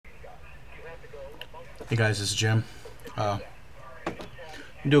Hey guys, this is Jim. I'm gonna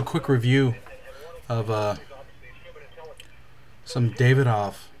do a quick review of some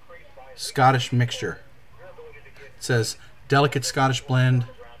Davidoff Scottish mixture. It says delicate Scottish blend,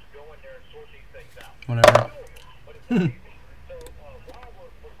 whatever.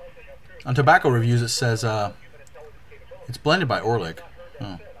 On tobacco reviews, it says it's blended by Orlick.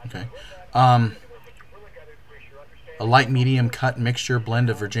 Oh, okay. A light medium cut mixture blend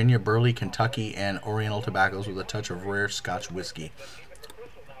of Virginia, Burley, Kentucky, and Oriental tobaccos with a touch of rare Scotch whiskey.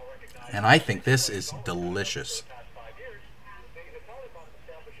 And I think this is delicious.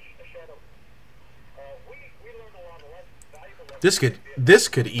 This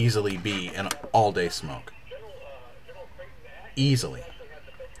could easily be an all-day smoke. Easily.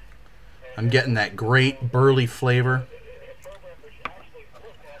 I'm getting that great burley flavor.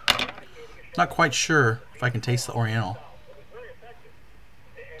 Not quite sure if I can taste the Oriental.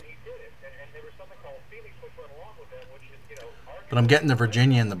 But I'm getting the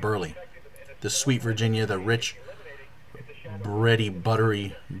Virginia and the burley. The sweet Virginia, the rich, bready,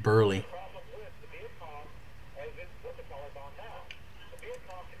 buttery burley.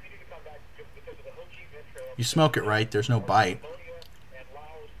 You smoke it right, there's no bite.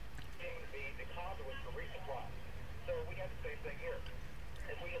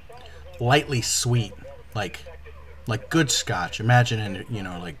 Lightly sweet, like good Scotch. Imagine,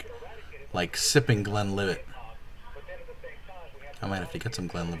 like sipping Glenlivet. I might have to get some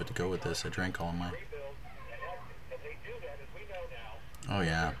Glenlivet to go with this. I drank all of mine. Oh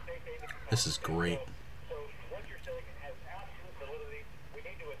yeah, this is great.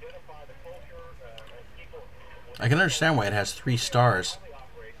 I can understand why it has 3 stars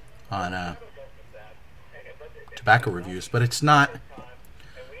on tobacco reviews, but it's not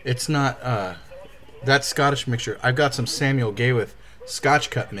that Scottish mixture. I've got some Samuel Gayworth Scotch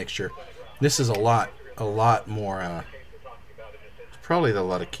cut mixture. This is a lot more. Probably the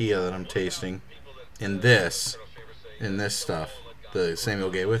Latakia that I'm tasting in this stuff. The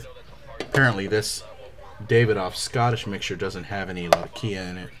Samuel Gayworth. Apparently, this Davidoff Scottish mixture doesn't have any Latakia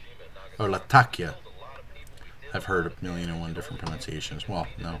in it, or Latakia. I've heard 1,000,001 different pronunciations. Well,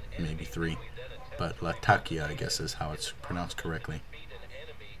 no, maybe 3, but Latakia, I guess, is how it's pronounced correctly.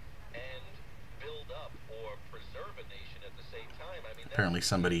 Apparently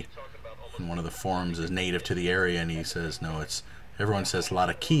somebody in one of the forums is native to the area, and he says, no, everyone says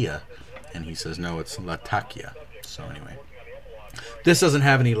Latakia, and he says, no, it's Latakia. So anyway, this doesn't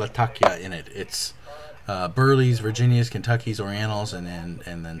have any Latakia in it. It's Burleys, Virginias, Kentuckys, Orientals, and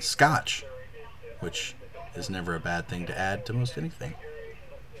then Scotch, which is never a bad thing to add to most anything.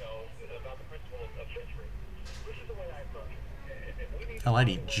 Hell, I'd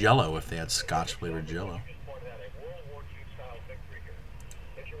eat Jello if they had Scotch flavored Jello.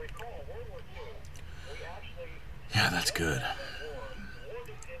 Yeah, that's good.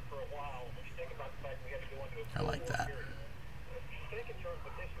 I like that.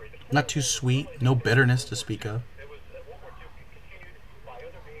 Not too sweet, no bitterness to speak of.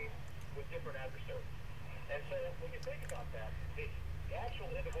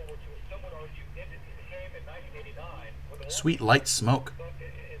 Sweet light smoke.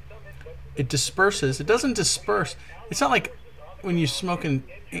 It disperses. It doesn't disperse. It's not like when you're smoking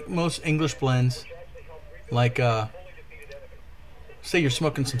most English blends, like say you're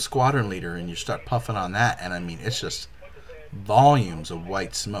smoking some Squadron Leader and you start puffing on that, and I mean it's just volumes of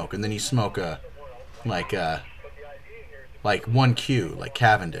white smoke, and then you smoke like 1Q, like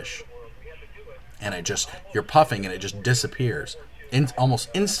Cavendish, and you're puffing and it just disappears almost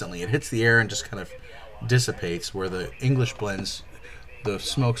instantly. It hits the air and just kind of dissipates, where the English blends, the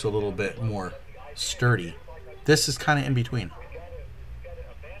smoke's a little bit more sturdy. This is kind of in between.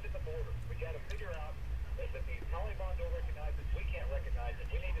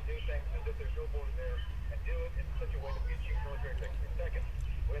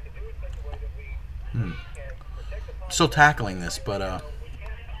 Still tackling this, but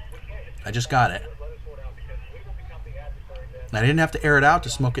I just got it. And I didn't have to air it out to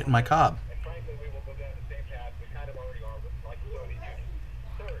smoke it in my cob.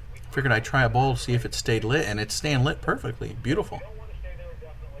 Figured I'd try a bowl, see if it stayed lit, and it's staying lit perfectly. Beautiful.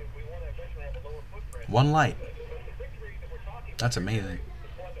 One light. That's amazing.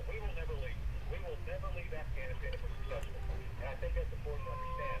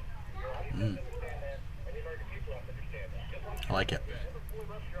 I like it.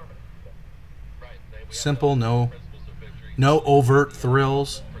 Simple, no overt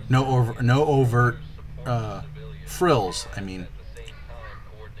thrills, no overt frills. I mean,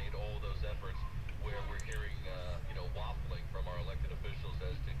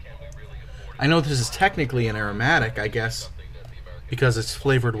 I know this is technically an aromatic, I guess, because it's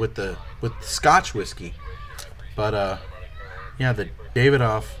flavored with the Scotch whiskey. But yeah, the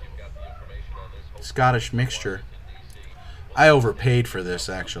Davidoff Scottish mixture. I overpaid for this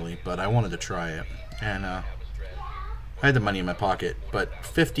actually, but I wanted to try it, and I had the money in my pocket. But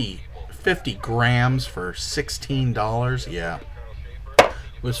 50 grams for $16, yeah,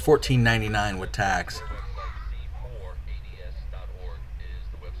 it was $14.99 with tax.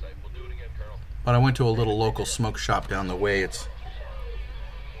 But I went to a little local smoke shop down the way. It's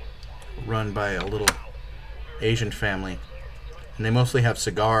run by a little Asian family, and they mostly have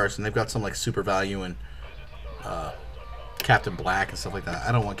cigars, and they've got some like Super Value and Captain Black and stuff like that.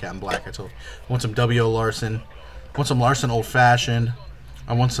 I don't want Captain Black. I want some W.O. Larson. I want some Larson Old Fashioned.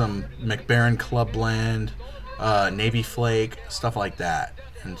 I want some McBaron Club Blend, Navy Flake, stuff like that.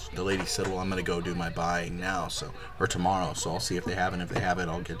 And the lady said, well, I'm going to go do my buying now, or tomorrow, so I'll see if they have it. If they have it,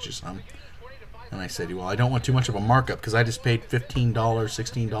 I'll get you some. And I said, well, I don't want too much of a markup because I just paid $15,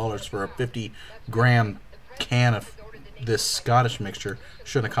 $16 for a 50-gram can of this Scottish mixture.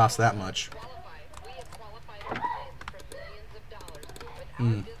 Shouldn't have cost that much.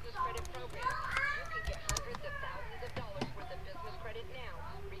 Let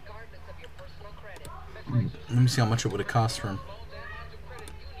me see how much it would have cost from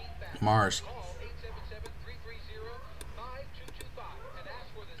Mars.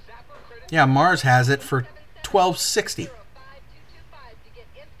 Yeah, Mars has it for $12.60.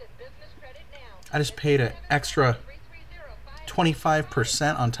 I just paid an extra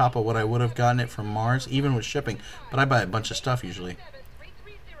 25% on top of what I would have gotten it from Mars, even with shipping. But I buy a bunch of stuff usually.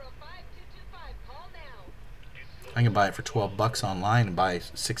 I can buy it for $12 online and buy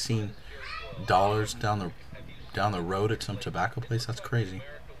 $16 down the road at some tobacco place. That's crazy.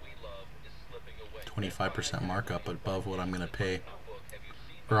 25% markup above what I'm going to pay.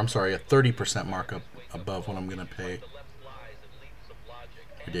 Or I'm sorry, a 30% markup above what I'm going to pay.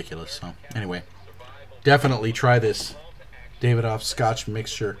 Ridiculous. So anyway, definitely try this Davidoff Scotch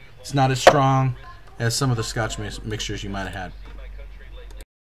mixture. It's not as strong as some of the Scotch mixtures you might have had.